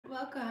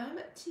welcome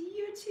to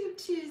YouTube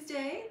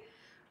Tuesday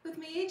with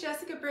me,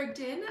 Jessica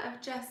Brigden of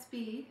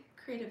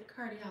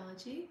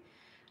JessBCreativeCardiology.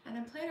 And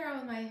I'm playing around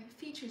with my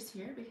features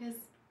here because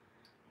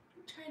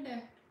I'm trying to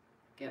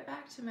get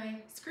back to my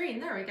screen.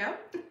 There we go.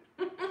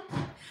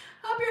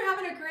 Hope you're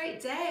having a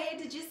great day.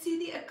 Did you see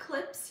the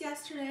eclipse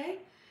yesterday?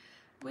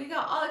 We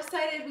got all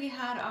excited. We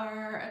had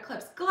our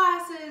eclipse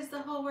glasses, the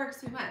whole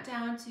works. We went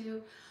down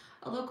to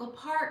a local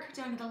park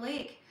down to the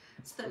lake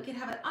so that we could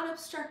have an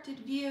unobstructed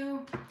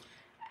view.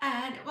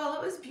 And while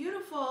it was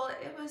beautiful,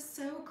 it was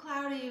so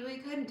cloudy, we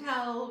couldn't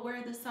tell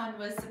where the sun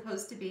was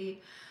supposed to be.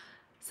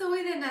 So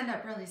we didn't end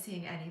up really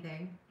seeing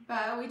anything.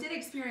 But we did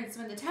experience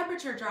when the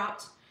temperature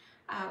dropped,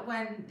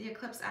 when the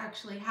eclipse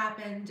actually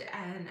happened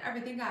and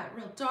everything got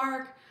real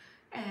dark.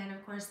 And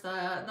of course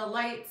the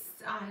lights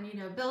on,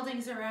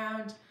 buildings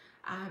around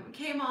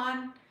came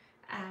on.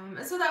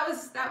 So that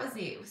was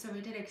neat. So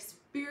we did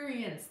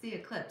experience the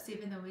eclipse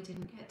even though we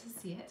didn't get to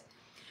see it.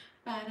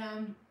 But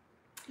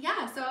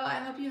yeah, so I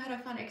hope you had a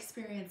fun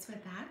experience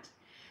with that.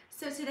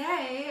 So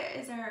today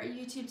is our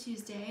YouTube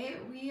Tuesday.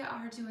 We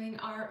are doing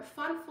our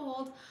Fun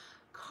Fold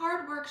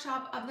card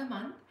workshop of the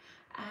month.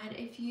 And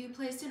if you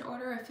placed an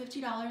order of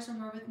 $50 or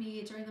more with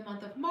me during the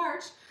month of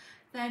March,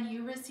 then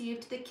you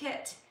received the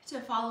kit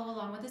to follow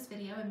along with this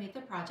video and make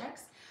the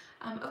projects.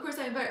 Of course,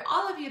 I invite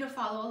all of you to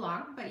follow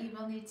along, but you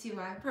will need to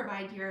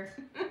provide your,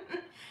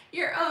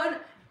 your own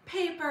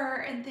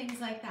paper and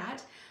things like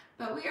that.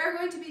 But we are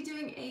going to be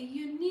doing a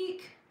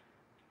unique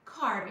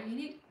card, a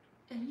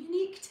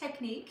unique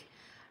technique.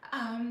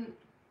 I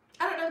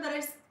don't know that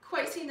I've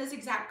quite seen this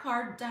exact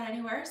card done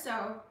anywhere,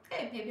 so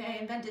hey, maybe I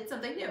invented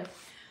something new.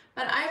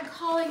 But I'm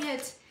calling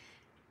it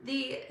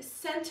the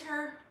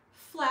center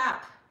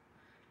flap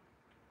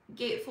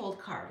gatefold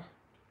card.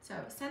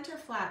 So center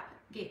flap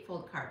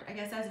gatefold card. I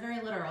guess that's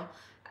very literal.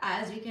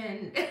 As you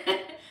can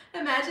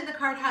imagine, the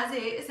card has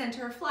a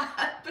center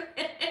flap,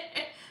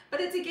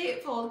 but it's a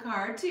gatefold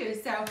card too.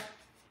 So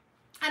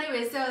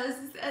anyway, so this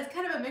is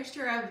kind of a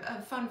mixture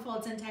of fun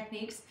folds and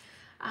techniques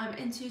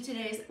into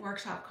today's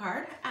workshop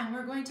card. And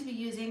we're going to be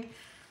using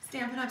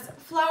Stampin' Up's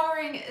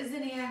Flowering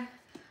Zinnia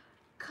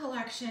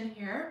collection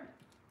here.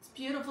 It's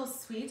beautiful,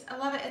 sweet. I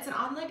love it. It's an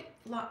online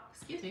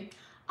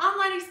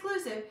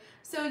exclusive,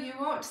 so you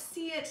won't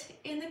see it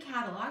in the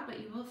catalog, but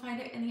you will find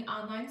it in the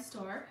online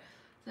store.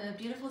 The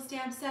beautiful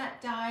stamp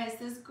set, dies,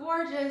 this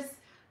gorgeous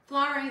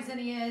Flowering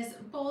Zinnias,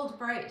 bold,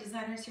 bright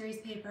designer series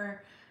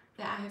paper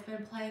that I've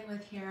been playing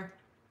with here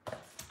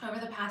over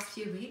the past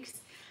few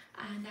weeks.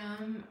 And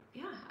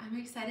yeah, I'm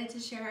excited to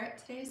share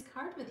today's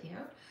card with you.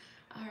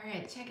 All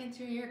right, checking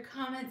through your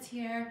comments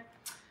here.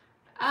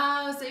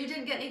 Oh, so you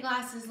didn't get any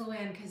glasses,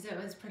 Luann, because it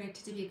was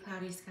predicted to be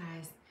cloudy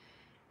skies.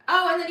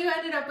 Oh, and then you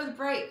ended up with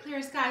bright,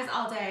 clear skies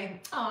all day.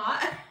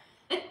 Aw.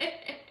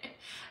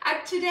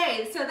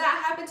 Today, so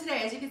that happened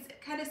today. As you can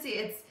kind of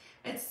see,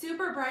 it's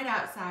super bright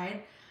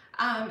outside.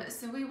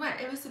 So we went,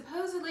 it was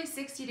supposedly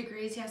 60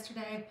 degrees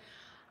yesterday.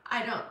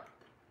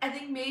 I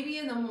think maybe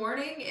in the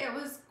morning it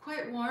was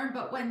quite warm,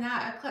 but when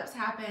that eclipse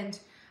happened,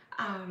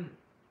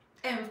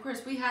 and of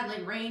course we had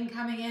like rain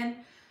coming in,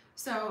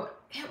 so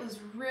it was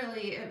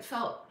really, it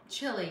felt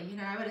chilly.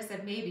 I would have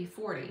said maybe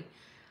 40.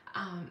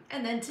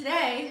 And then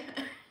today,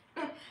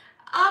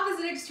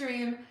 opposite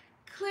extreme,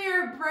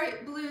 clear,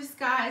 bright blue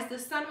skies. The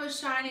sun was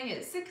shining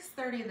at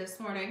 6:30 this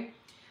morning.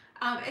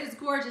 It is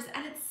gorgeous,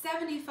 and it's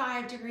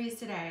 75 degrees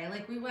today.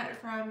 Like, we went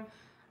from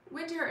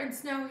winter and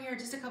snow here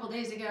just a couple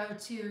days ago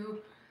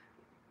to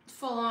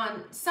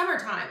full-on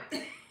summertime.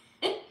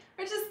 We're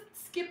just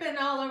skipping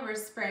all over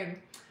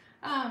spring.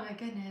 Oh my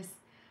goodness.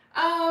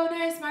 Oh,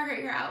 nice,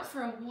 Margaret. You're out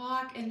for a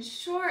walk in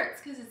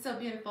shorts because it's so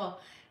beautiful.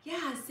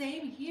 Yeah,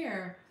 same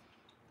here.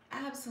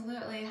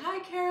 Absolutely. Hi,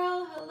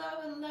 Carol.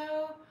 Hello,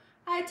 hello.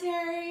 Hi,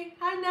 Terry.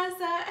 Hi,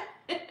 Nessa.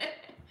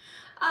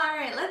 All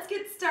right, let's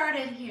get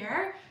started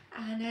here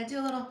and do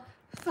a little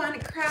fun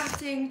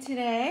crafting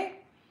today.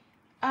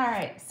 All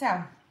right,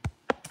 so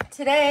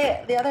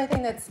today, the other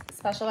thing that's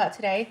special about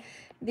today,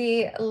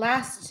 the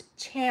last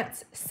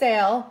chance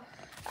sale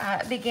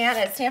began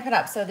at Stampin'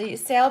 Up. So the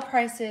sale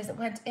prices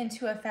went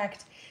into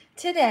effect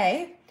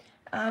today.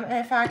 And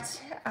in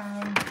fact,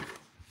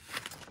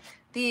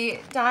 the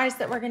dies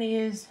that we're going to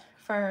use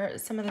for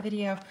some of the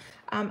video,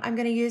 I'm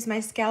going to use my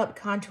Scallop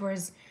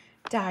Contours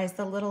dies,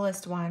 the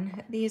littlest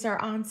one. These are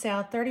on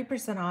sale,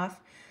 30%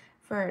 off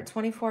for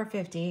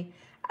 $24.50,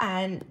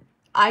 and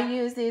I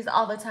use these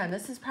all the time.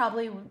 This is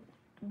probably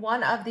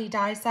one of the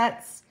die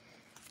sets,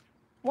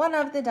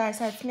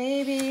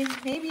 maybe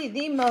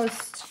the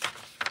most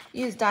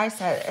used die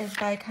set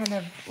if I kind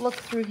of look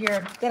through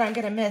here that I'm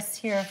going to miss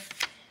here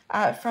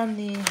from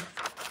the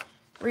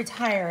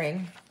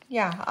retiring.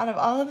 Yeah, out of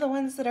all of the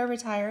ones that are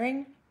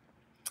retiring,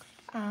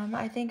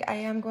 I think I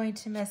am going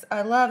to miss.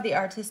 I love the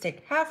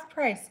artistic half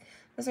price.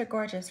 Those are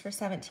gorgeous for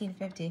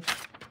 $17.50.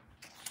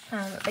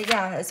 But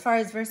yeah, as far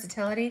as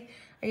versatility,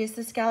 I use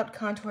the Scallop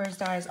Contours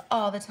dies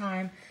all the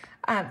time.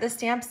 The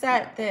stamp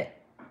set that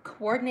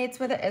coordinates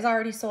with it is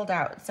already sold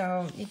out,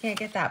 so you can't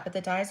get that, but the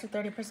dies are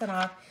 30%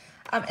 off.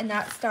 And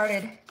that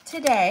started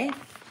today.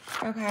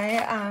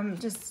 Okay,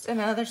 just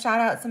another shout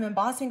out, some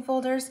embossing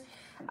folders.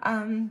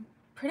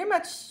 Pretty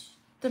much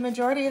the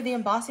majority of the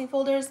embossing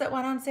folders that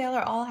went on sale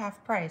are all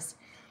half price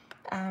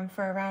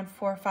for around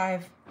 $4,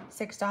 $5,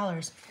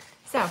 $6.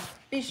 So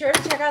be sure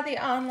to check out the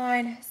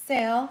online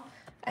sale,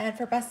 and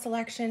for best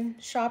selection,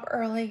 shop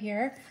early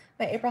here.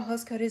 My April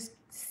host code is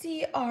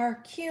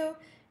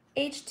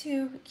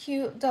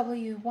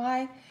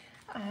CRQH2QWY,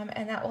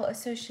 and that will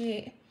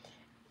associate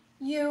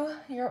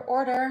your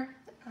order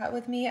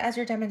with me as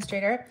your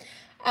demonstrator.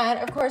 And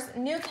of course,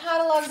 new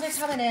catalogs are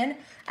coming in.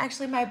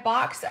 Actually, my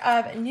box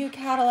of new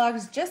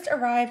catalogs just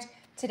arrived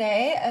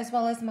today, as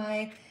well as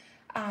my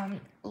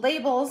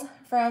labels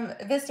from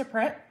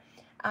Vistaprint.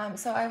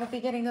 So I will be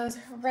getting those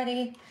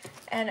ready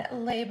and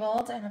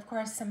labeled. And of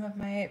course, some of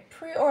my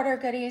pre-order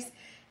goodies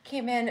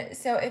came in.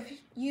 So if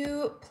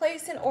you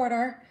place an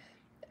order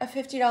of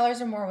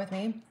 $50 or more with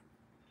me,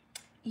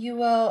 you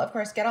will, of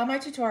course, get all my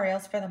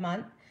tutorials for the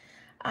month.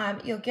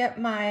 You'll get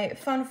my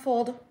Fun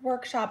Fold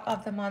Workshop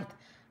of the Month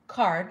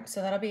card,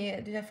 so that'll be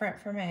different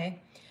for May.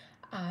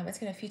 It's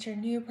going to feature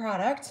new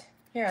product.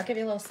 Here, I'll give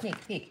you a little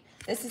sneak peek.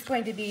 This is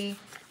going to be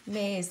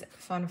May's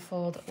Fun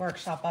Fold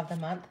Workshop of the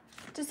Month.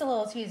 Just a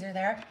little teaser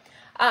there.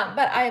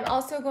 But I'm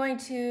also going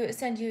to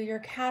send you your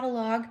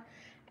catalog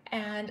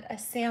and a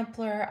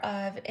sampler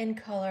of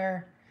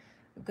in-color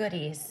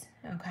goodies,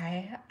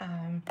 okay?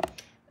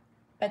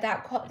 But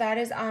that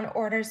is on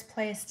orders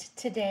placed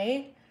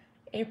today,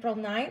 April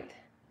 9th,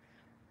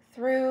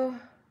 through,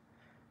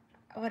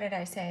 what did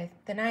I say?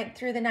 The 9th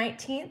through the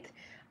 19th,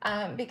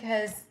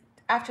 because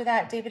after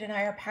that, David and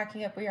I are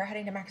packing up. We are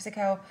heading to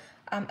Mexico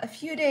a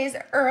few days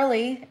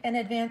early in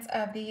advance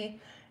of the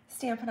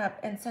Stampin' Up!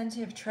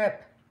 Incentive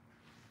trip.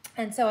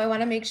 And so I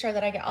want to make sure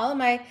that I get all of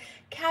my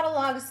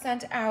catalogs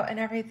sent out and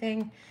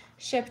everything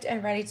shipped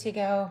and ready to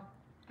go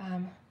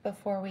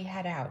before we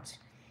head out.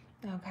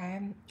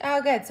 Okay.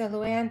 Oh, good. So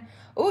Luann,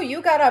 oh,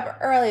 you got up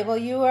early. Well,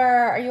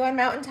 are you on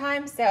Mountain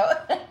Time? So,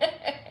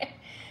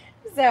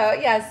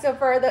 yeah. So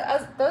for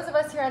those of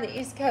us here on the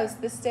East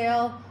Coast, the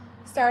sale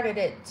started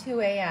at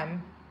 2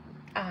 a.m.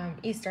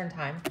 Eastern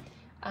Time.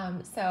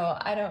 So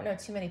I don't know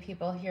too many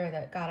people here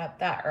that got up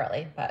that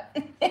early, but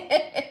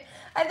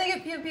I think a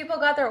few people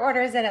got their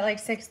orders in at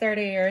like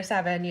 6:30 or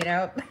 7, you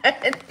know.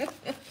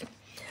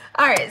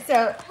 All right.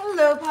 So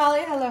hello,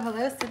 Polly.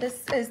 Hello. So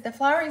this is the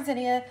flowering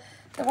zinnia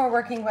that we're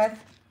working with,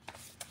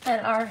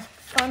 and our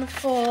Fun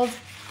Fold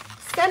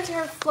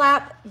center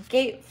flap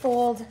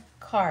gatefold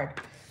card.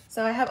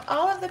 So I have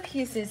all of the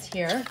pieces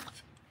here.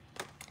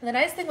 The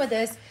nice thing with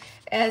this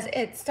is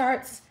it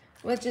starts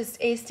with just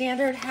a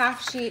standard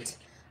half sheet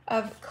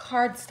of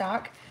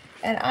cardstock,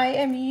 and I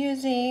am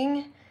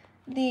using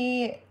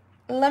the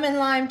lemon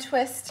lime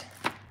twist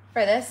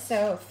for this,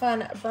 so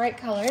fun bright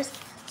colors.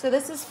 So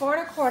this is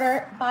 4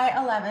 1/4 by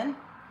 11.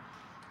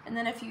 And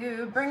then if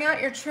you bring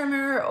out your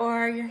trimmer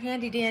or your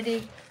handy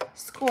dandy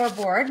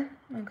scoreboard,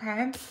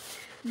 okay,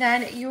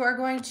 then you are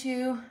going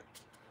to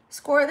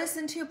score this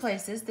in 2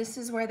 places. This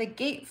is where the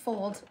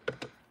gatefold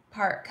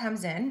part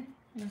comes in,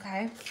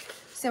 okay?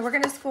 So we're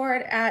gonna score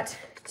it at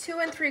 2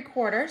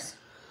 3/4.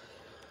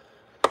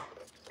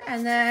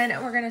 And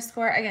then we're gonna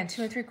score, again,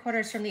 2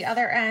 3/4 from the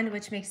other end,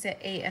 which makes it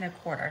 8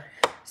 1/4.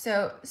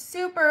 So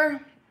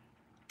super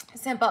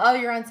simple. Oh,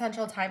 you're on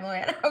Central Time,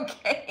 Luann,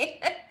 okay.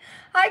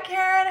 Hi,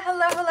 Karen.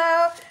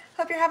 Hello.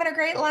 Hope you're having a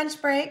great lunch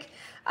break.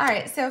 All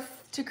right, so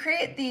to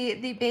create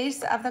the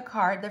base of the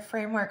card, the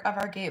framework of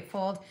our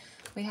gatefold,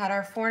 we had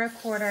our 4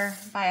 1/4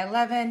 by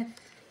 11,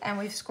 and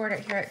we've scored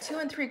it here at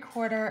 2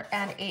 3/4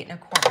 and 8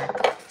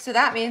 1/4. So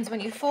that means when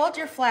you fold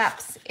your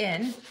flaps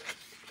in,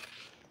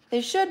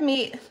 they should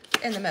meet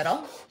in the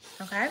middle,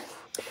 okay?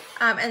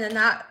 And then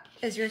that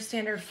is your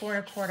standard 4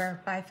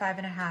 1/4 by 5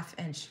 1/2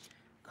 inch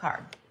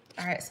card.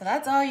 All right, so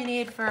that's all you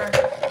need for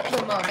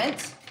the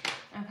moment.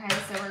 Okay,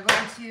 so we're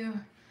going to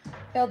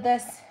build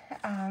this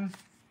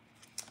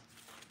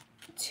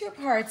 2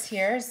 parts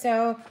here.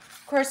 So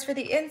of course for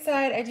the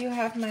inside, I do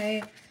have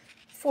my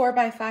 4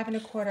 by 5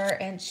 1/4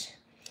 inch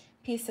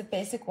piece of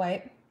basic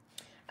white.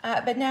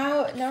 But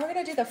now we're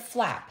gonna do the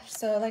flap.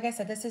 So like I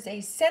said, this is a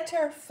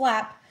center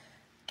flap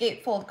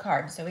gatefold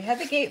card. So we have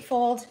the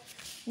gatefold,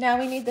 now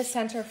we need the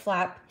center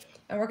flap,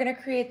 and we're gonna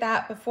create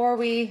that before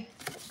we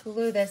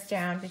glue this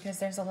down, because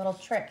there's a little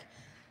trick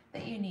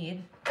that you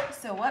need.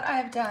 So what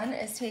I've done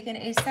is taken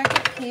a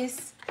second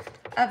piece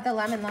of the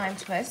lemon lime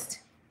twist,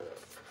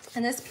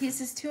 and this piece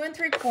is 2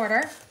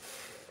 3/4,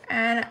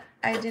 and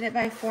I did it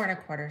by 4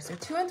 1/4. So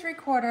 2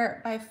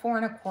 3/4 by 4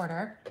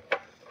 1/4,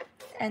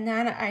 and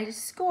then I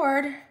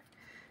scored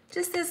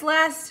just this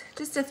last,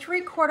 just a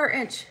 3/4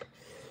 inch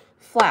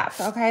flap.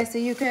 Okay, so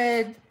you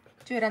could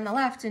do it on the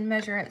left and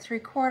measure it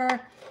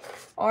 3/4,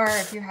 or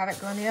if you have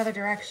it going the other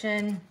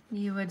direction,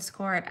 you would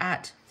score it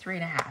at 3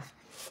 1/2.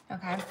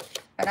 Okay,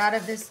 but out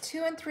of this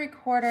 2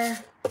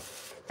 3/4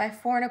 by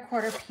 4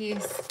 1/4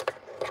 piece,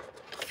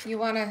 you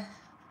want a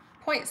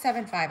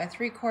 0.75, a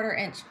 3/4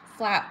 inch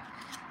flap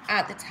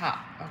at the top.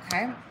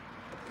 Okay.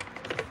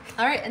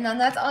 All right, and then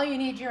that's all you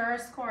need your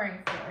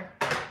scoring for.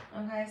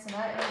 Okay, so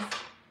that is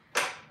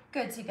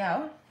good to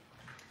go.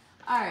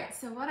 All right,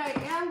 so what I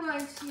am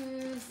going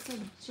to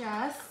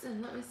suggest,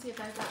 and let me see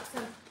if I've got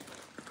some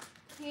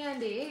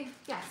handy,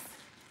 yes,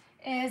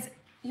 is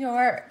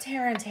your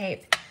tear and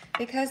tape.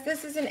 Because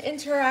this is an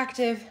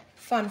interactive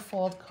fun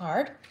fold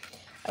card,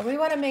 we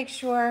want to make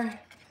sure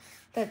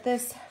that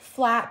this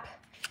flap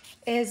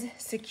is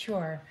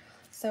secure.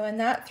 So in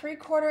that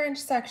 3/4 inch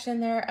section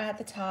there at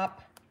the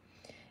top,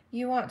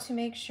 you want to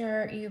make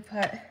sure you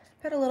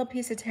put a little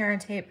piece of tear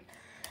and tape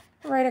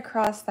right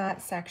across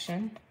that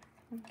section.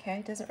 Okay,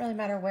 it doesn't really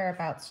matter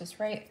whereabouts, just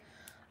right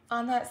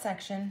on that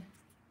section,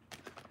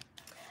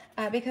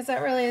 because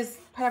that really is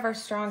part of our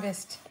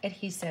strongest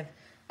adhesive,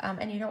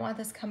 and you don't want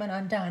this coming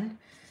undone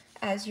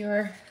as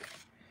you're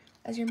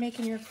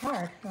making your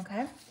card.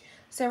 Okay,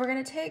 so we're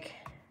going to take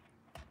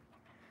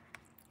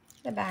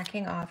the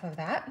backing off of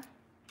that.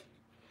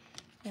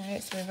 All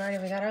right, so we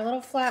got our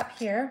little flap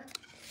here.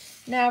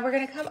 Now we're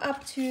going to come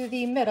up to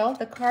the middle.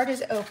 The card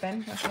is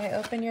open. Okay,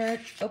 open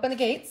the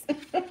gates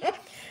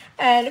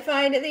and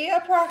find the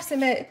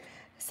approximate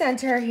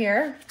center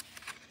here.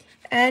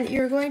 And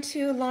you're going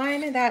to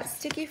line that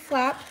sticky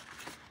flap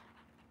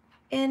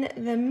in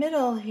the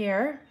middle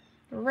here,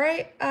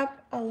 right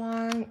up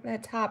along the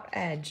top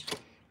edge.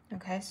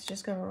 Okay, so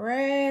just go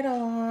right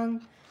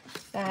along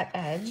that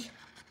edge.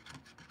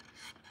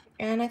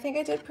 And I think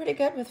I did pretty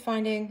good with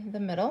finding the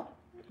middle.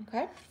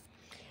 Okay,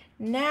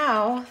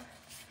 now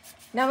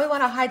we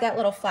want to hide that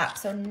little flap.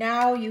 So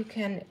now you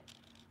can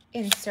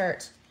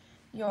insert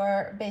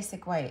your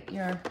basic white,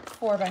 your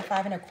 4 by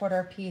 5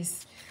 1/4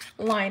 piece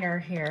liner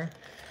here.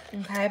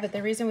 Okay, but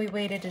the reason we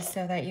waited is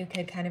so that you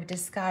could kind of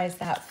disguise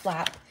that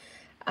flap.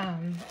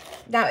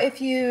 Now,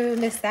 if you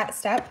missed that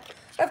step,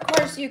 of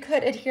course, you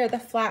could adhere the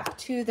flap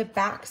to the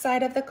back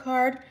side of the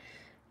card,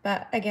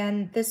 but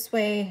again, this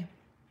way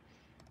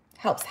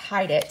helps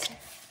hide it.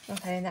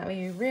 Okay, and that way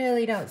you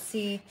really don't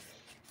see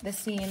the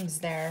seams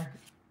there,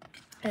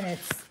 and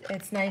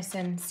it's nice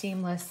and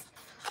seamless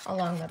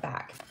along the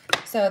back.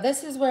 So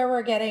this is where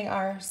we're getting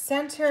our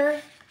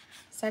center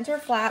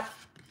flap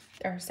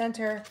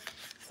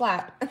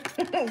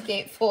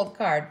gatefold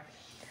card.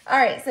 All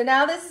right, so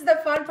now this is the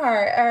fun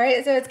part. All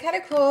right, so it's kind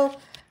of cool,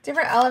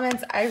 different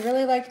elements. I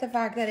really like the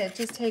fact that it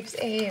just takes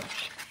a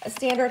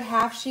standard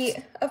half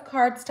sheet of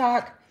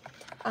cardstock,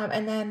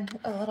 and then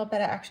a little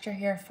bit of extra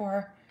here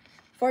for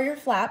your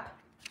flap.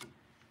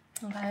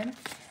 Okay,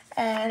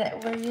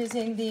 and we're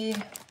using the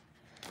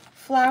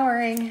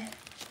flowering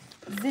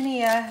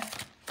Zinnia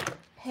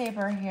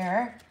paper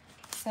here,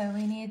 so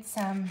we need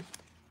some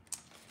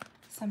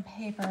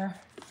paper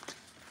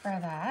for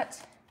that.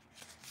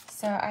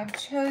 So I've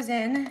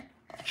chosen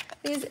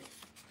these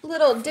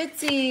little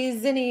ditzy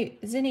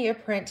Zinnia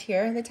print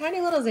here, the tiny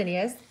little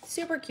Zinnias,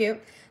 super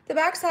cute. The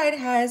backside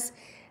has,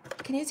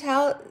 can you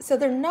tell? So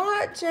they're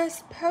not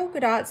just polka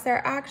dots,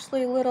 they're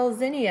actually little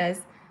Zinnias,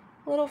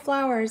 little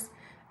flowers,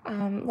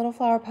 little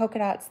flower polka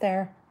dots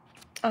there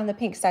on the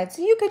pink side.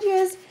 So you could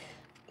use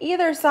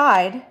either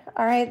side.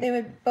 All right, they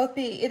would both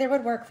be, either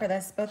would work for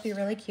this, both be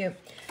really cute.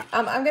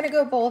 I'm gonna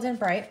go bold and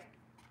bright.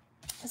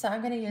 So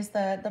I'm gonna use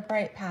the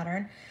bright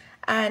pattern.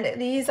 And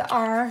these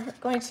are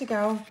going to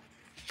go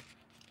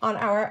on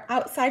our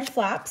outside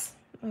flaps,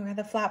 okay,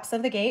 the flaps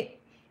of the gate.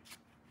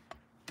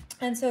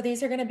 And so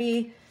these are gonna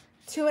be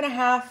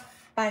 2.5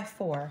 by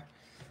 4.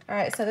 All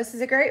right, so this is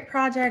a great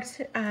project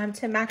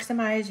to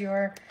maximize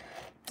your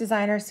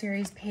designer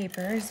series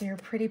papers, your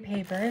pretty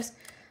papers.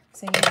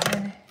 So you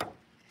can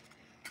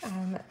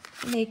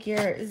make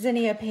your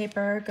Zinnia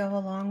paper go a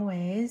long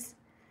ways.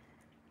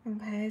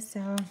 Okay,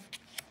 so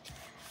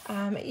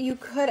you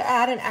could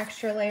add an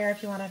extra layer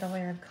if you wanted a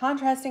layer of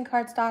contrasting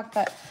cardstock,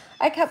 but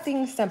I kept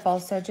things simple.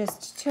 So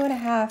just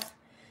 2.5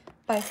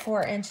 by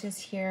 4 inches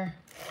here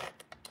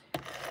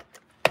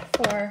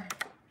for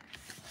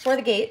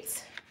the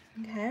gates.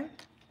 Okay.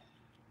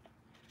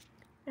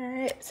 All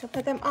right, so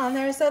put them on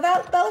there. So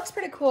that looks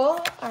pretty cool.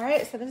 All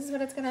right, so this is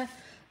what it's gonna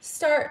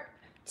start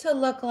to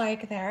look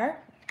like there.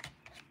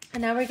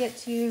 And now we get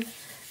to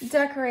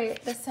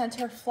decorate the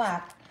center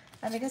flap.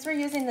 And because we're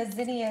using the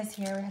Zinnias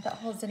here, we have that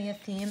whole Zinnia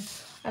theme,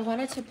 I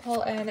wanted to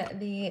pull in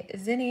the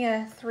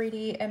Zinnia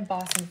 3D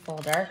embossing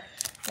folder.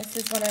 This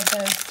is one of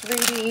those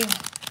 3D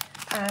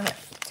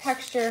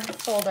texture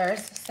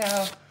folders,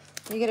 so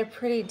you get a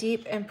pretty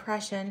deep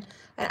impression.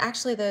 And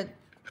actually the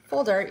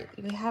folder,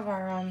 we have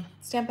our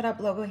Stampin' Up!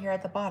 Logo here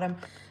at the bottom,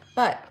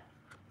 but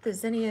the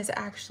Zinnias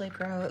actually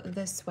grow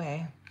this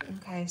way.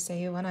 Okay, so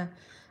you wanna,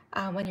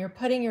 when you're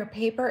putting your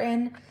paper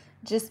in,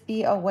 just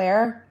be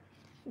aware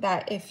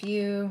that if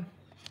you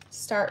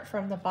start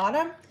from the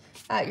bottom,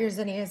 your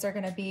Zinnias are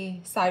gonna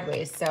be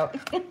sideways. So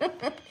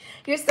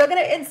you're still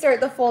gonna insert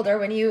the folder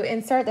when you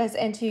insert this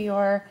into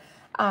your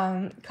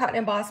cut and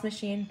emboss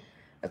machine.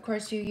 Of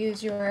course, you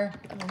use your,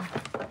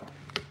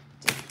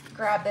 just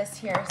grab this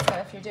here. So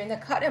if you're doing the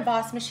cut and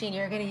emboss machine,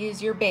 you're gonna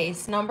use your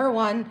base. Number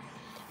 1,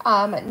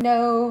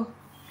 no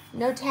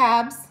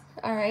tabs,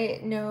 all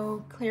right,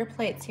 no clear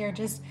plates here,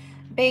 just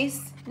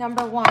base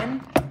number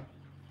 1,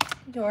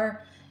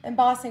 your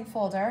embossing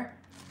folder.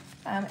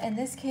 In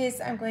this case,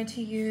 I'm going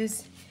to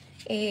use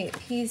a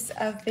piece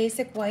of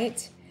basic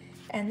white,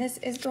 and this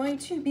is going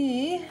to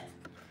be,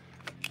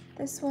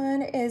 this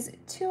one is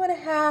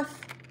 2.5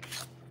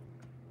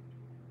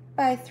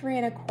 by 3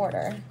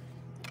 1/4.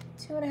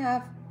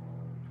 2.5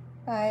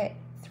 by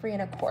 3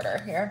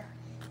 1/4 here.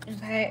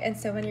 Okay, and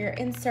so when you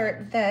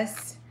insert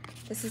this,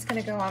 this is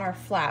gonna go on our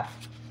flap.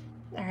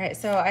 All right,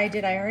 so I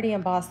already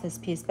embossed this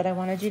piece, but I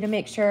wanted you to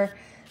make sure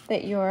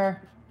that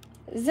your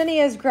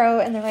zinnias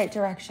grow in the right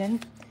direction.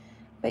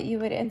 But you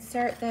would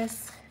insert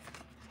this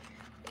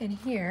in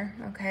here,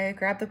 okay?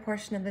 Grab the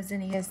portion of the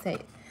zinnias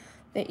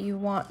that you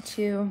want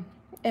to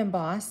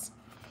emboss,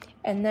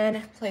 and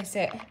then place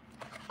it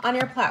on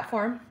your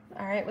platform,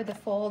 all right, with the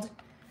fold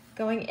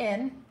going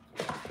in.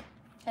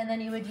 And then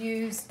you would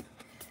use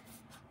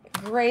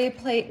gray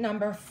plate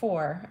number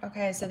 4,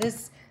 okay? So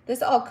this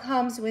all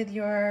comes with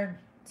your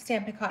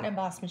Stampin' Cotton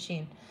Emboss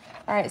machine.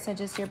 All right, so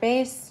just your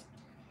base,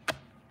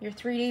 your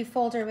 3D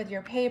folder with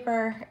your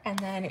paper, and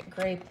then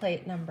gray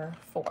plate number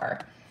 4.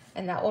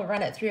 And that will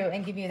run it through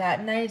and give you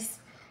that nice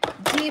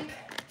deep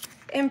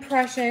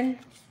impression.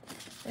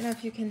 I don't know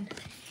if you can,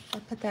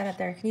 I'll put that up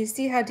there. Can you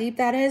see how deep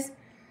that is?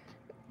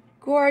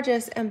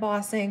 Gorgeous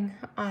embossing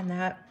on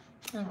that.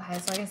 Okay,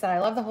 so like I said, I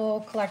love the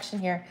whole collection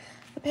here.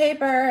 The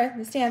paper,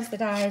 the stamps, the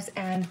dies,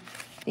 and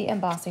the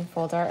embossing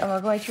folder. And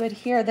we're going to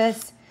adhere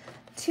this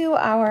to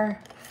our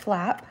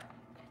flap.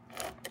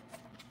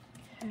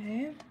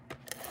 Okay.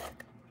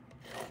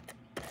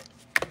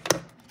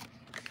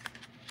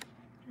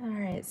 All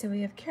right, so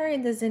we have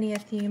carried the Zinnia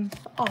theme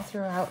all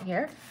throughout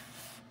here.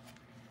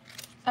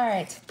 All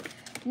right,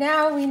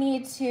 now we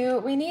need a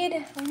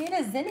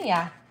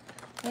Zinnia.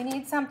 We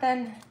need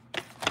something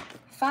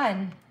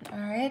fun, all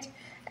right?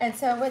 And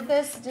so with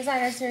this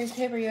designer series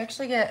paper, you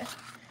actually get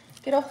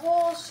a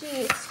whole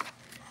sheet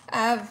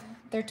of,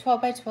 they're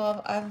 12 by 12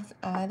 of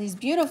these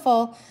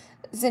beautiful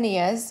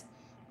zinnias.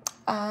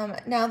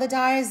 Now the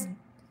dies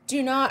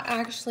do not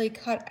actually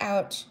cut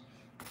out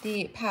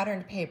the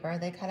patterned paper.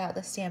 They cut out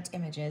the stamped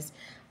images.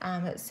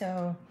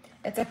 So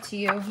it's up to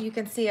you. You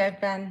can see I've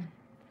been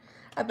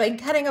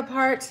cutting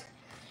apart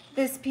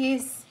this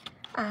piece.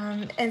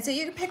 And so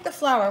you can pick the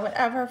flower,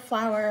 whatever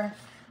flower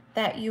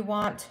that you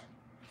want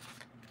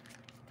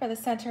for the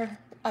center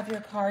of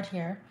your card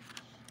here.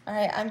 All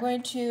right, I'm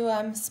going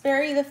to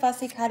spare you the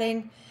fussy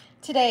cutting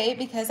today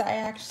because I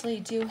actually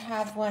do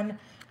have one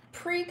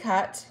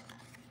pre-cut.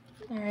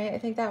 All right, I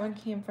think that one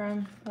came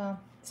from, well,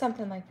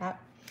 something like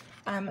that.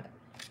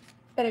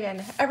 But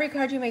again, every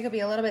card you make will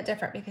be a little bit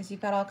different because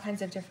you've got all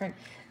kinds of different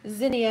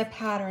Zinnia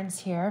patterns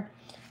here.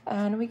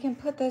 And we can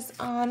put this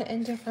on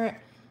in different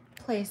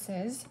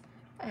places.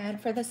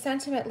 And for the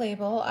sentiment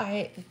label,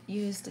 I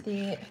used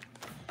the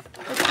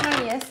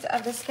tiniest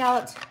of the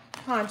scalloped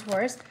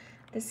contours.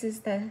 This is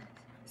the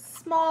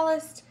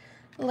smallest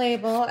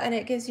label, and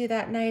it gives you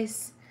that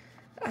nice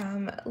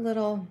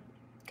little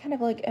kind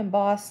of like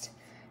embossed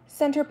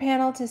center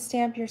panel to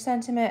stamp your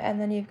sentiment, and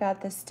then you've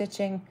got the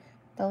stitching,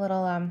 the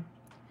little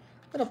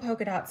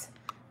polka dots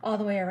all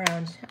the way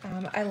around.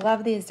 I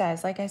love these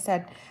dies. Like I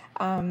said,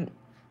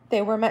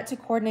 they were meant to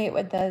coordinate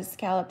with the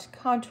scalloped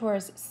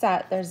contours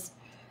set. There's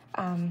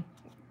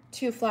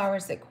 2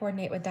 flowers that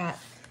coordinate with that.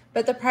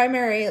 But the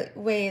primary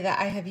way that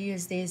I have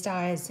used these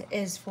dies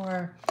is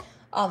for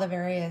all the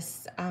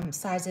various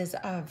sizes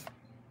of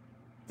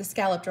the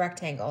scalloped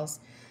rectangles.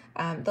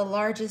 The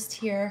largest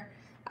here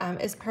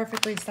is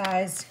perfectly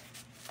sized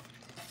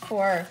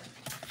for,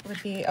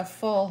 would be a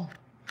full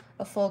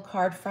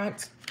card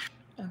front.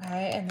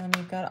 Okay, and then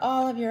you've got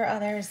all of your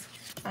others,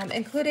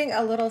 including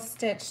a little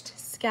stitched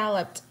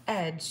scalloped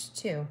edge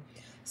too.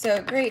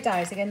 So great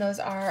dies. Again, those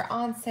are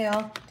on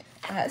sale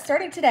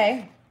starting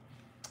today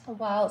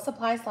while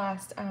supplies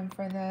last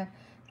for the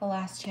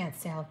last chance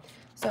sale.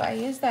 So I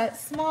use that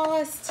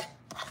smallest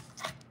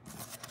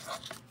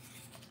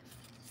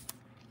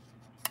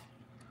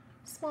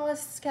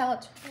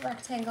scalloped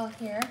rectangle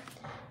here,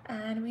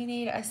 and we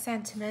need a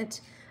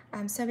sentiment.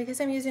 So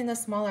because I'm using the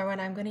smaller one,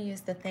 I'm going to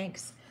use the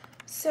thanks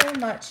so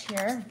much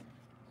here.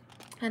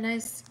 A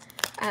nice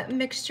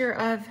mixture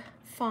of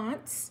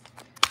fonts.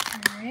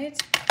 All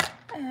right,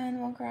 and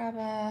we'll grab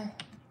a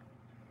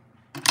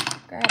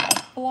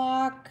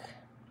block.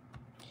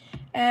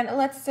 And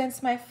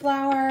since my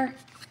flower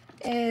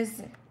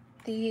is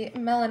the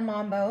Melon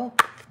Mambo,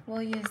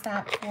 we'll use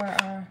that for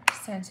our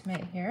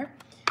sentiment here.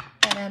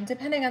 And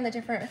depending on the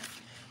different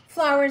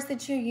flowers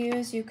that you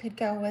use, you could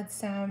go with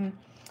some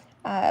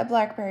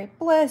Blackberry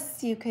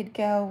Bliss, you could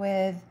go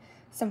with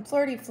some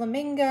Flirty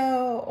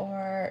Flamingo,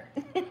 or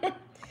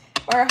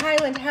or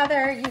Highland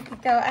Heather. You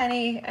could go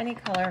any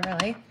color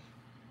really.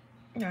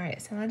 All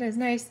right, so that is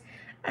nice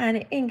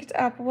and inked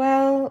up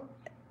well,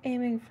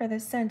 aiming for the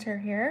center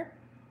here.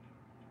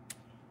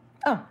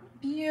 Oh,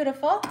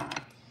 beautiful,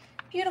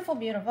 beautiful,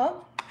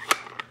 beautiful.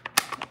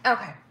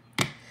 Okay,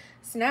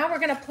 so now we're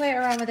gonna play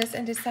around with this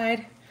and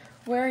decide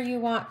where you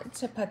want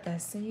to put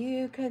this. So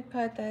you could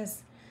put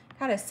this,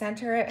 kind of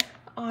center it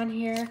on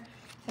here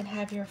and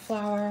have your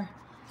flower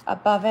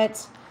above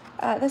it.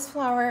 This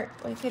flower,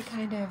 we could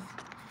kind of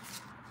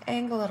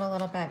angle it a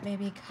little bit,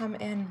 maybe come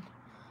in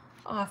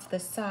off the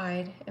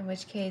side, in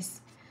which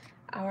case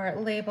our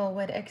label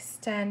would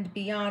extend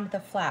beyond the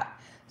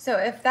flap. So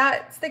if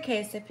that's the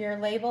case, if your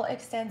label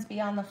extends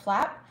beyond the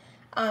flap,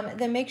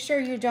 then make sure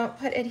you don't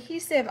put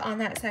adhesive on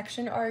that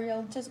section or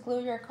you'll just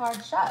glue your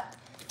card shut.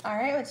 All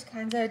right, which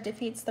kind of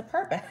defeats the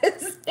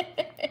purpose.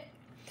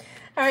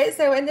 All right,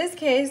 so in this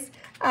case,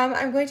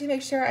 I'm going to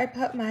make sure I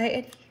put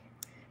my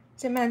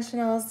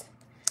dimensionals.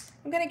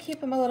 I'm going to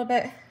keep them a little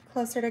bit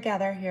closer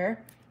together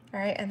here. All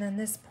right, and then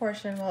this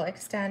portion will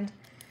extend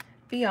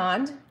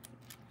beyond.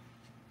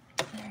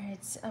 All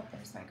right, oh,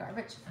 there's my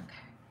garbage. Okay.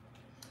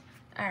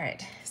 All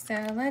right,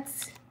 so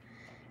let's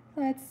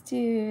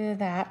do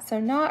that. So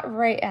not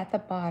right at the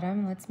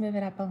bottom. Let's move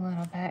it up a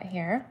little bit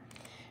here.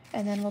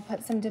 And then we'll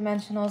put some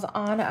dimensionals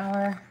on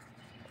our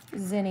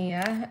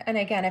zinnia. And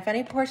again, if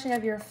any portion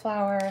of your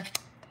flower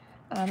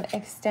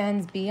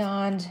extends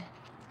beyond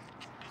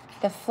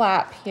the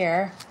flap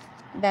here,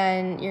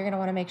 then you're gonna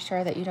wanna make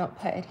sure that you don't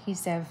put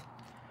adhesive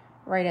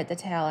right at the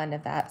tail end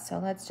of that. So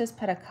let's just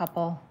put a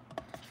couple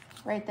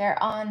right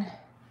there on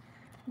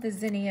the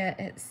zinnia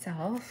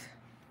itself.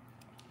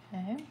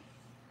 Okay.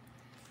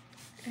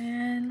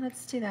 And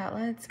let's do that.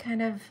 Let's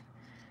kind of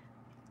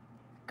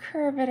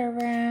curve it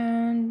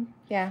around.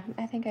 Yeah,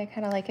 I think I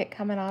kind of like it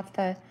coming off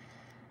the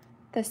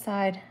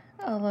side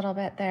a little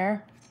bit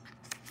there.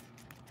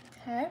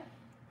 Okay.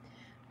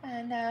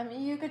 And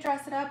you could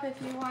dress it up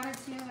if you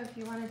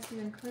wanted to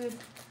include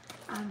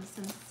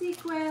some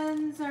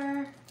sequins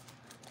or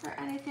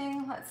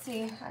anything. Let's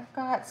see, I've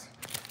got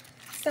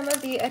some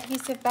of the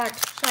adhesive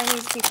backed shiny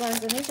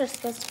sequins, and these are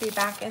supposed to be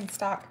back in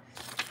stock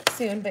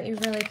soon, but you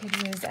really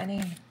could use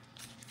any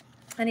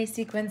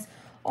sequins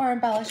or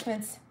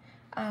embellishments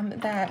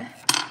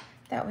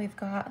that we've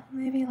got.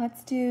 Maybe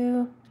let's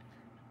do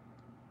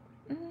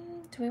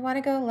we want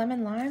to go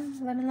lemon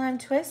lime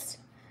twist?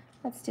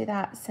 Let's do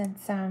that,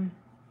 since and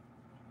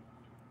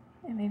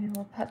maybe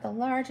we'll put the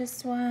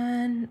largest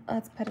one.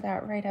 Let's put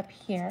that right up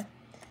here,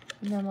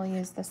 and then we'll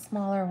use the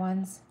smaller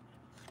ones.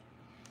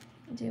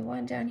 Do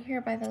one down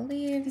here by the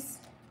leaves,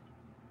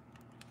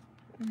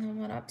 and then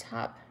one up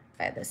top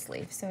by this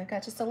leaf. So we've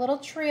got just a little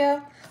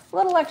trio, a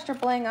little extra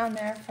bling on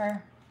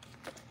there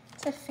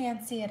to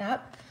fancy it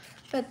up.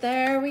 But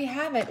there we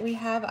have it. We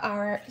have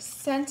our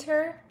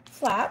center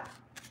flap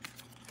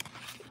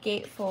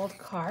gatefold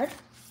card,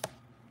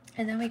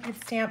 and then we could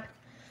stamp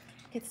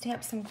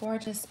some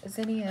gorgeous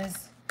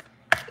zinnias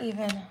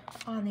even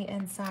on the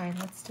inside.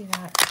 Let's do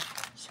that.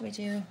 Should we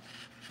do?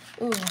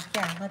 Ooh,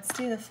 yeah. Let's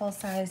do the full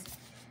size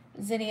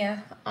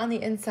zinnia on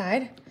the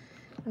inside.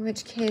 In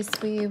which case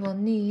we will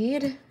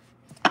need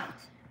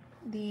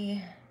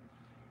the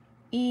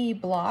E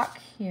block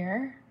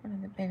here, one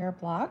of the bigger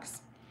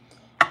blocks.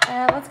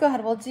 Let's go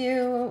ahead. I'm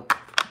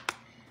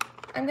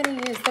going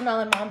to use the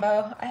Melon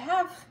Mambo. I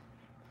have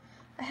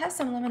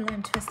some lemon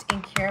lime twist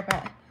ink here,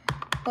 but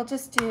we'll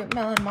just do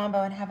Melon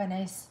Mambo and have a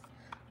nice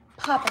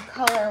pop of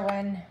color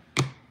when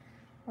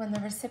the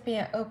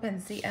recipient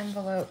opens the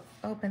envelope,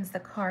 opens the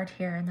card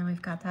here, and then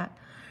we've got that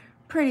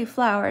pretty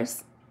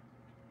flowers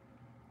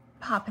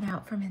popping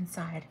out from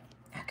inside.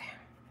 Okay.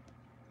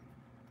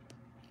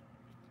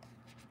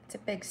 It's a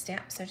big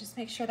stamp, so just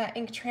make sure that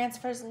ink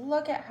transfers.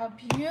 Look at how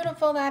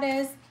beautiful that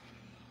is.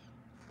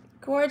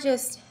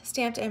 Gorgeous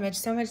stamped image,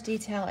 so much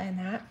detail in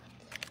that.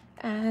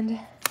 And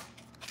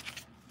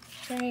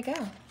there you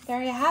go. There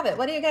you have it.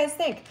 What do you guys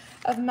think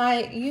of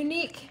my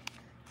unique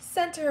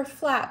center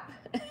flap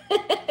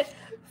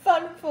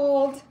fun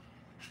fold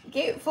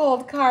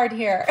gatefold card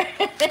here?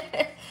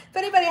 If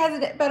anybody has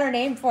a better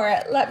name for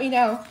it, let me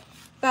know.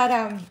 But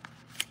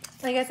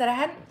like I said, I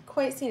hadn't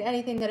quite seen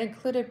anything that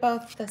included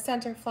both the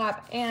center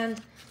flap and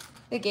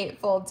the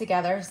gatefold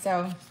together,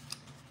 so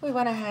we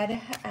went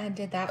ahead and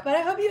did that. But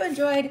I hope you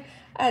enjoyed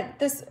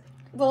this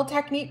little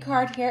technique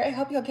card here. I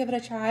hope you'll give it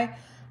a try.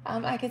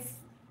 I could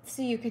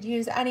see you could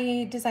use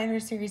any designer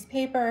series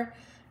paper,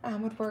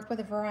 would work with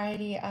a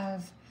variety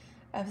of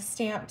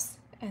stamps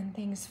and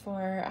things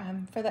for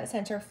that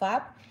center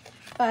flap.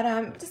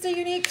 But just a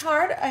unique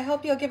card. I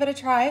hope you'll give it a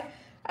try.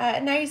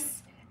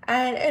 Nice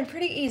and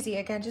pretty easy.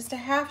 Again, just a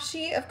half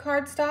sheet of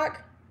cardstock,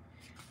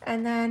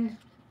 and then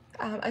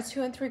a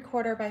 2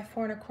 3/4 by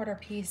 4 1/4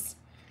 piece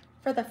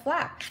for the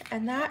flap.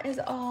 And that is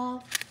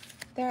all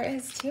there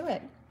is to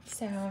it.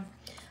 So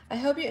I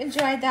hope you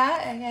enjoyed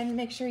that. Again,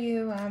 make sure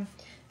you,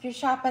 if you're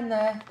shopping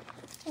the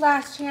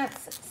last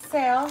chance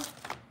sale,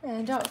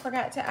 and don't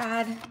forget to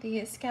add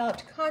the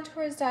scalloped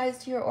contours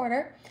dies to your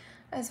order,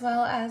 as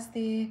well as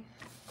the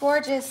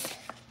gorgeous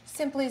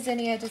Simply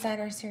Zinnia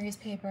Designer Series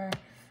paper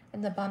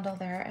in the bundle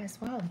there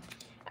as well.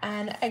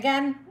 And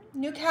again,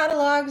 new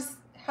catalogs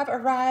have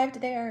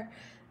arrived. They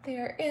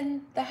are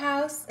in the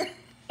house.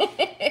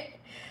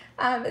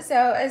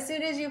 So as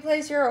soon as you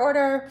place your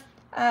order,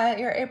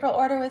 your April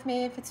order with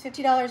me, if it's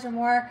 $50 or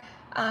more,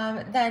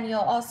 then you'll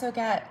also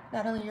get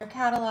not only your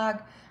catalog,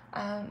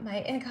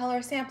 my in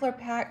color sampler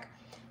pack,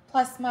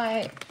 plus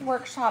my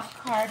workshop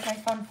card, my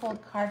fun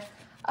fold card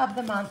of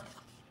the month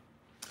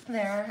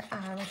there,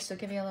 which will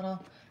give you a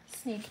little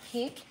sneak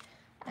peek.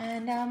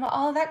 and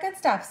all of that good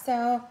stuff.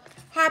 So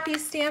happy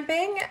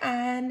stamping,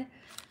 and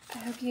I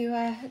hope you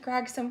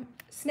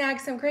snag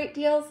some great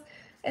deals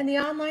in the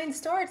online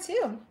store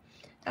too.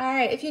 All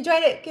right, if you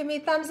enjoyed it, give me a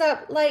thumbs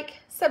up, like,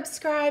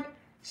 subscribe,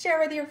 share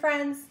with your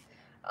friends,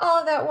 all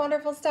of that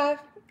wonderful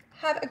stuff.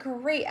 Have a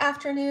great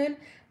afternoon.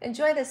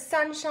 Enjoy the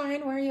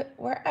sunshine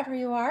wherever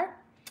you are.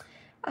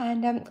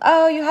 And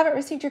oh, you haven't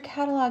received your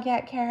catalog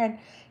yet, Karen.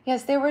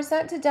 Yes, they were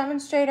sent to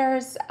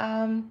demonstrators.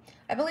 I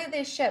believe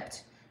they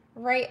shipped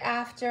right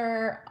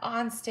after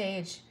on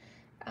stage.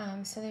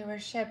 So they were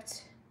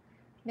shipped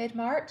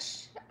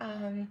mid-March.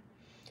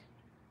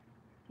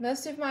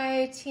 Most of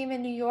my team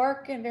in New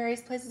York and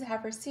various places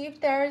have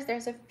received theirs.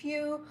 There's a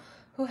few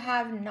who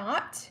have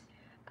not.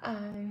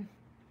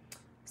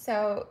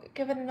 So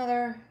give it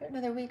another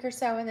week or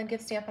so, and then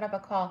give Stampin' Up! A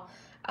call.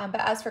 But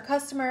as for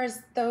customers,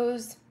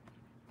 those,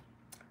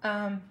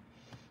 all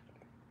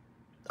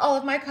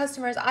of my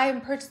customers, I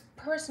am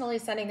personally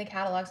sending the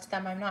catalogs to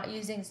them. I'm not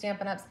using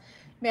Stampin' Up's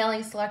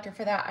mailing selector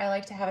for that. I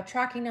like to have a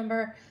tracking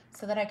number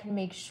so that I can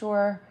make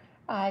sure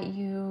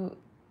you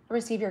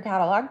receive your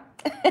catalog.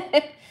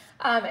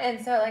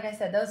 And so, like I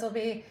said, those will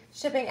be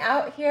shipping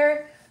out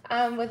here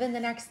within the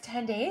next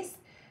 10 days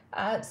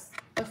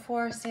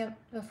before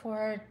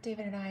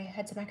David and I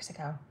head to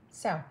Mexico.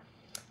 So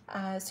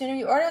sooner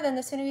you order, then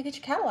the sooner you get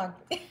your catalog.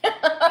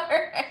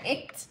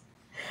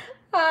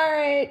 All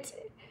right.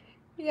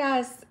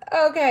 Yes.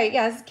 Okay.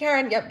 Yes,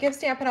 Karen. Yep. Give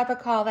Stampin' Up! A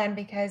call then,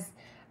 because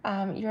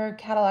your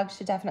catalog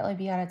should definitely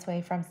be on its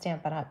way from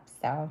Stampin' Up!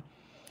 So,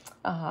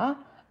 all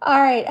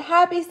right.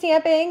 Happy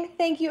stamping.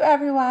 Thank you,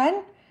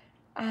 everyone.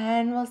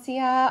 And we'll see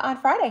you on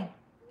Friday.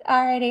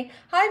 Alrighty.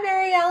 Hi,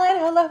 Mary Ellen.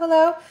 Hello,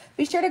 hello.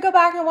 Be sure to go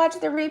back and watch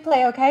the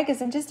replay, okay?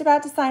 Because I'm just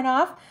about to sign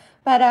off.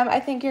 But I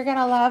think you're going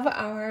to love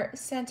our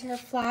center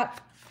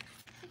flap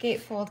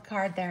gatefold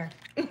card there.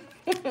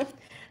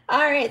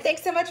 All right.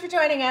 Thanks so much for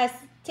joining us.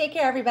 Take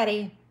care,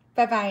 everybody.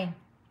 Bye-bye.